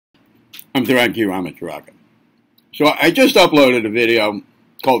I'm Theron Ramacharaka. So I just uploaded a video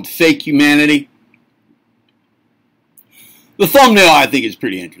called Fake Humanity. The thumbnail I think is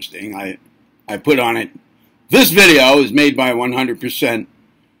pretty interesting. I put on it, this video is made by a 100%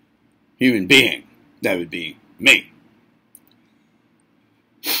 human being. That would be me.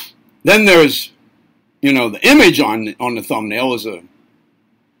 Then there's, the image on the thumbnail is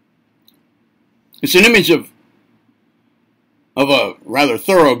it's an image of a rather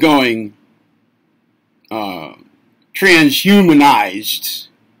thoroughgoing, transhumanized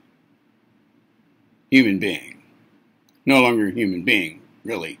human being. No longer a human being,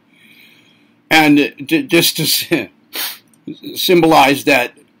 really. And just to symbolize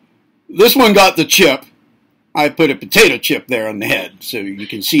that this one got the chip, I put a potato chip there on the head so you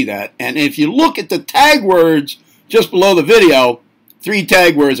can see that. And if you look at the tag words just below the video, 3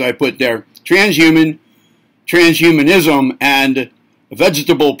 tag words I put there: transhuman, transhumanism, and a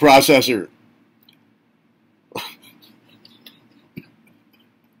vegetable processor.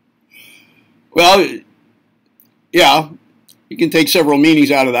 Well, yeah, you can take several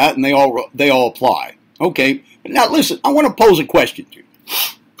meanings out of that, and they all apply. Okay, but now listen, I want to pose a question to you.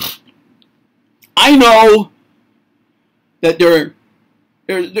 I know that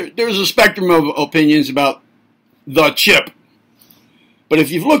there's a spectrum of opinions about the chip, but if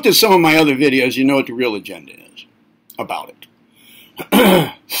you've looked at some of my other videos, you know what the real agenda is about it.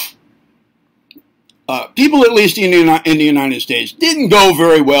 People, at least in the United States, didn't go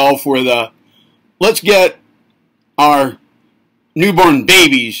very well for the let's get our newborn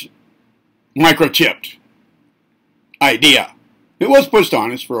babies microchipped idea. It was pushed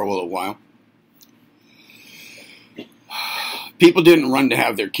on us for a little while. People didn't run to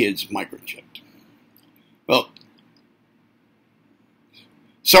have their kids microchipped. Well,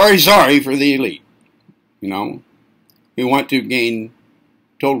 sorry for the elite, who want to gain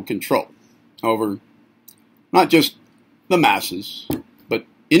total control over not just the masses, but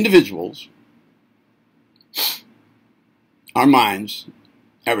individuals, our minds,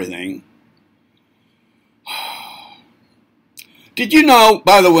 everything. Did you know,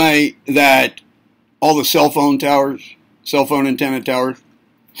 by the way, that all the cell phone antenna towers,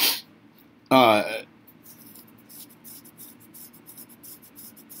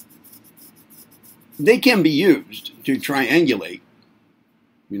 they can be used to triangulate,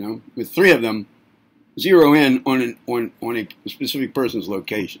 with 3 of them, zero in on a specific person's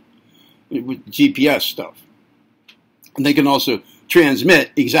location with GPS stuff. And they can also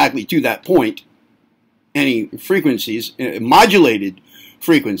transmit exactly to that point any frequencies, modulated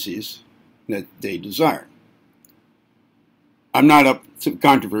frequencies that they desire. I'm not up to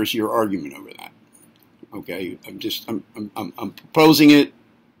controversy or argument over that. Okay, I'm proposing it.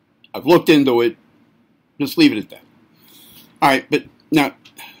 I've looked into it. Just leave it at that. All right, but now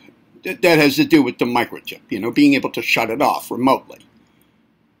that has to do with the microchip. Being able to shut it off remotely.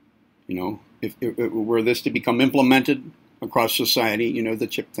 If were this to become implemented across society, the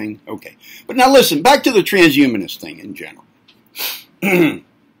chip thing, okay. But now listen, back to the transhumanist thing in general.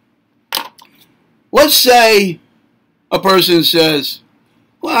 Let's say a person says,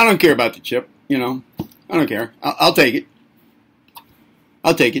 well, I don't care about the chip, I don't care. I'll take it.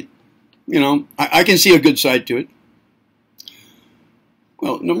 I'll take it. I can see a good side to it.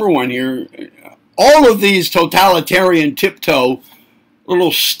 Well, number one here, all of these totalitarian tiptoe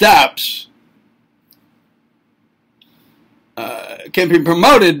little steps can be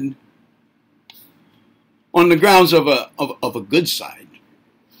promoted on the grounds of a good side.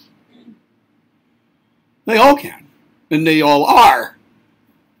 They all can, and they all are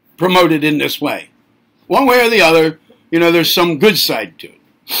promoted in this way. One way or the other, there's some good side to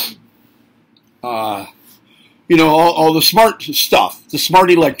it. All the smart stuff, the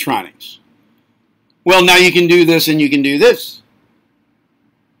smart electronics. Well, now you can do this and you can do this.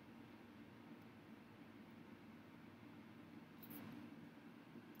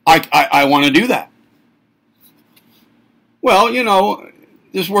 I want to do that. Well,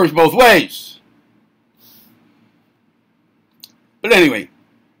 this works both ways. But anyway,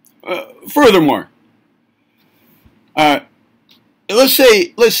 furthermore, let's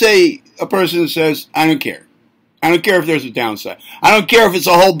say a person says, I don't care. I don't care if there's a downside. I don't care if it's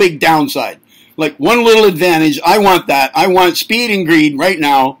a whole big downside. Like one little advantage, I want that. I want speed and greed right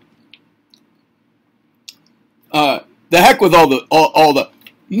now. The heck with all the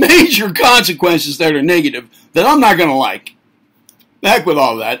major consequences that are negative that I'm not going to like. The heck with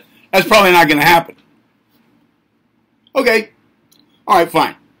all that. That's probably not going to happen. Okay. All right,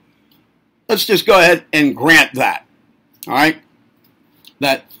 fine. Let's just go ahead and grant that. All right?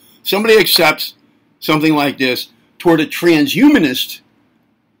 That somebody accepts something like this toward a transhumanist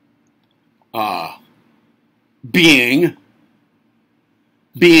being,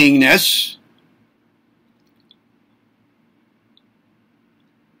 beingness,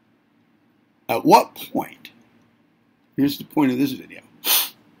 at what point, here's the point of this video,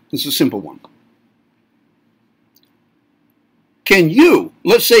 it's a simple one. Can you,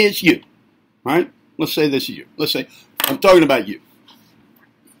 let's say it's you, right? Let's say this is you. Let's say, I'm talking about you.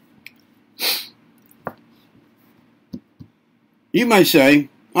 You might say,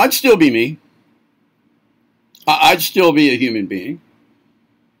 I'd still be me. I'd still be a human being.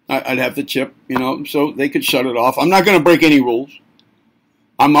 I'd have the chip, you know, so they could shut it off. I'm not going to break any rules.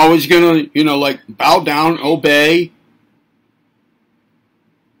 I'm always going to, you know, like bow down, obey.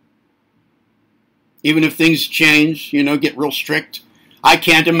 Even if things change, you know, get real strict. I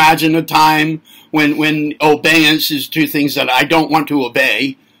can't imagine a time when obedience is to things that I don't want to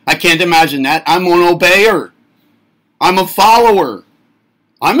obey. I can't imagine that. I'm an obeyer. I'm a follower.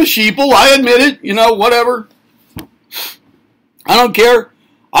 I'm a sheeple. I admit it. You know, whatever. I don't care.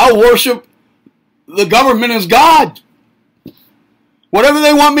 I'll worship the government as God. Whatever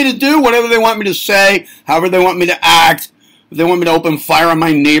they want me to do, whatever they want me to say, however they want me to act, if they want me to open fire on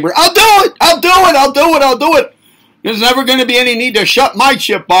my neighbor, I'll do it. I'll do it. I'll do it. I'll do it. There's never going to be any need to shut my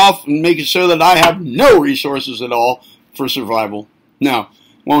chip off and make it so that I have no resources at all for survival. No,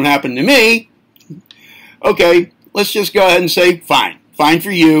 won't happen to me. Okay, let's just go ahead and say, fine. Fine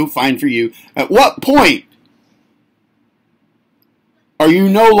for you. Fine for you. At what point are you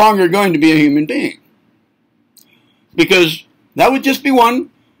no longer going to be a human being? Because that would just be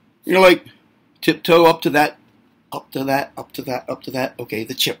one, you know, like tiptoe up to that, up to that, up to that, up to that. Okay,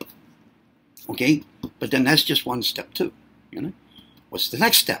 the chip. Okay, but then that's just one step too, you know. What's the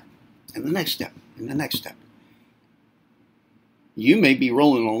next step? And the next step, and the next step. You may be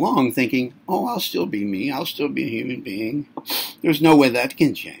rolling along thinking, oh, I'll still be me. I'll still be a human being. There's no way that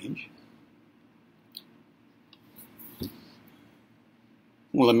can change.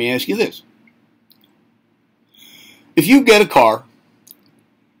 Well, let me ask you this. If you get a car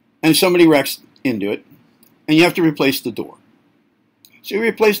and somebody wrecks into it and you have to replace the door. So you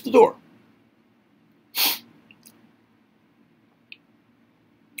replace the door.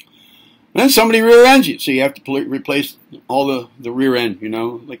 And then somebody rear ends you, so you have to replace all the rear end, you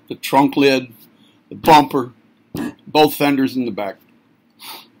know, like the trunk lid, the bumper, both fenders in the back.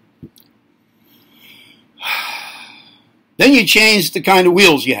 Then you change the kind of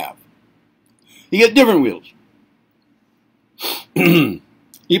wheels you have. You get different wheels.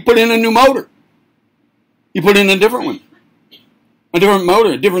 You put in a new motor. You put in a different one. A different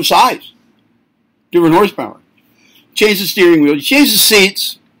motor, a different size, different horsepower. Change the steering wheel. You change the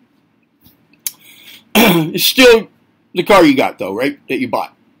seats. It's still the car you got, though, right? That you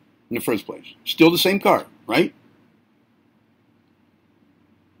bought in the first place. Still the same car, right?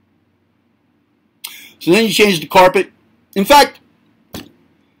 So then you change the carpet. In fact,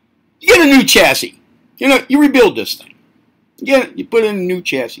 you get a new chassis. You know, you rebuild this thing. You put in a new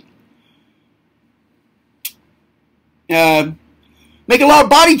chassis. Make a lot of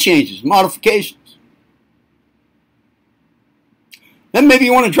body changes, modifications. Then maybe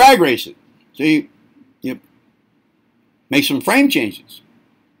you want to drag race it. So you make some frame changes.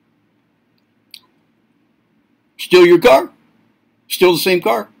 Still your car? Still the same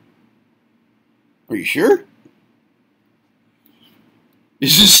car? Are you sure?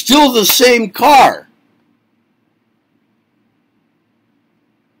 This is still the same car.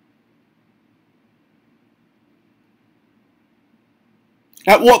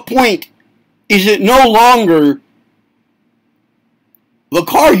 At what point is it no longer the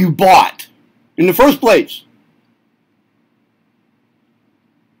car you bought in the first place?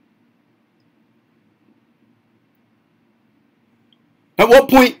 At what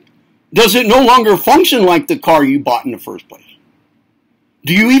point does it no longer function like the car you bought in the first place?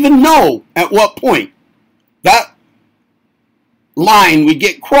 Do you even know at what point that line would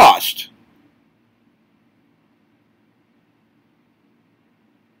get crossed?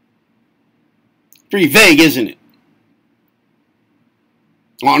 Pretty vague, isn't it?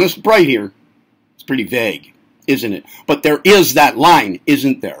 Honest, right here. It's pretty vague, isn't it? But there is that line,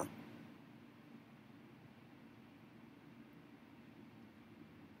 isn't there?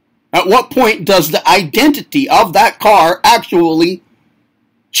 At what point does the identity of that car actually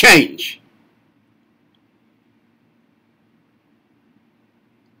change?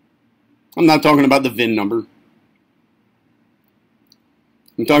 I'm not talking about the VIN number.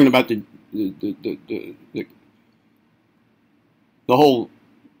 I'm talking about the whole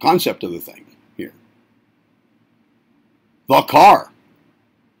concept of the thing here. The car.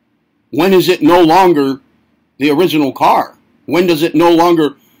 When is it no longer the original car? When does it no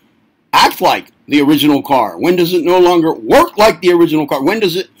longer act like the original car? When does it no longer work like the original car? When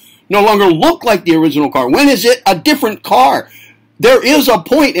does it no longer look like the original car? When is it a different car? There is a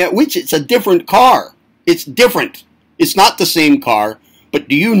point at which it's a different car. It's different. It's not the same car, but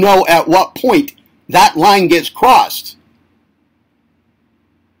do you know at what point that line gets crossed?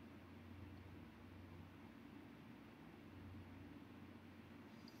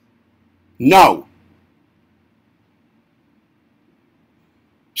 No.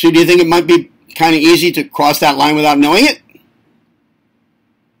 So do you think it might be kind of easy to cross that line without knowing it?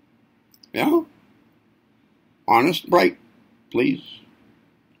 Yeah? Honest, bright, please.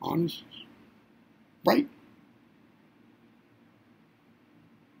 Honest, bright.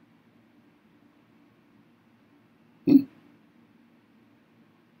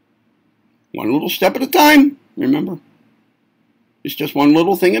 One little step at a time, remember? It's just one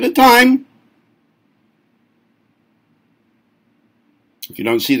little thing at a time. If you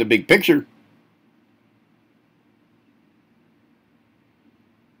don't see the big picture,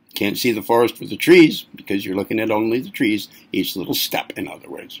 can't see the forest for the trees because you're looking at only the trees, each little step, in other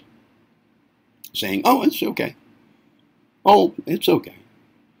words. Saying, oh, it's okay. Oh, it's okay.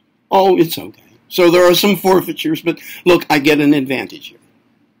 Oh, it's okay. So there are some forfeitures, but look, I get an advantage here.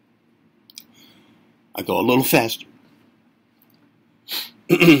 I go a little faster.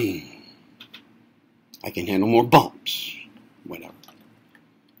 I can handle more bumps, whatever.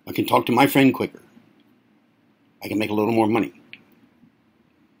 I can talk to my friend quicker. I can make a little more money.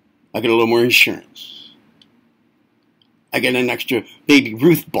 I get a little more insurance. I get an extra Baby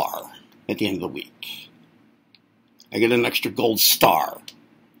Ruth bar at the end of the week. I get an extra gold star,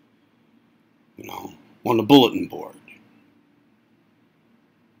 on the bulletin board.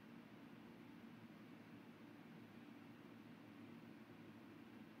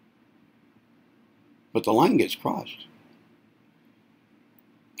 But the line gets crossed.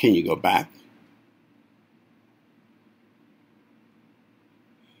 Can you go back?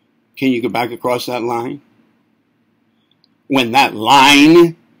 Can you go back across that line? When that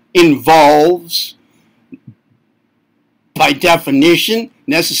line involves, by definition,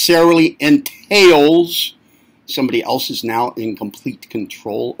 necessarily entails somebody else is now in complete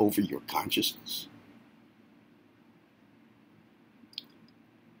control over your consciousness.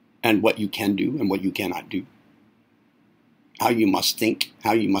 And what you can do and what you cannot do. How you must think,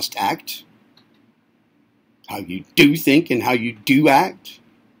 how you must act. How you do think and how you do act.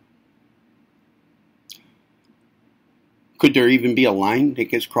 Could there even be a line that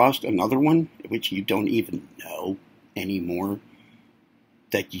gets crossed, another one, which you don't even know anymore,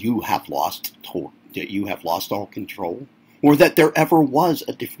 that you have lost all control, or that there ever was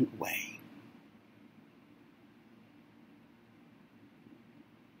a different way?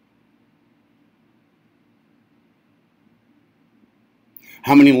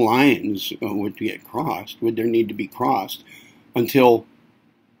 How many lines would there need to be crossed until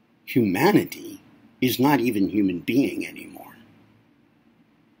humanity is not even human being anymore?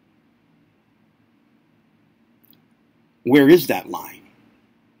 Where is that line?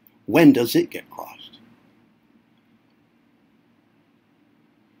 When does it get crossed?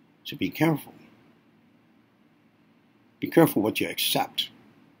 So be careful. Be careful what you accept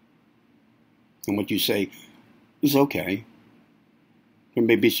and what you say is okay. There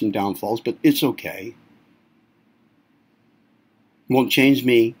may be some downfalls, but it's okay. It won't change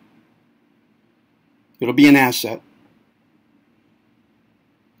me. It'll be an asset.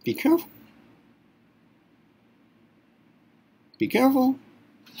 Be careful. Be careful.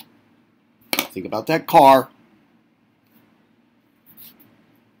 Think about that car.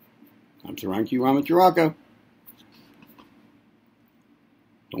 I'm Theron Ramacharaka.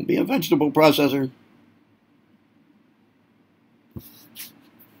 Don't be a vegetable processor.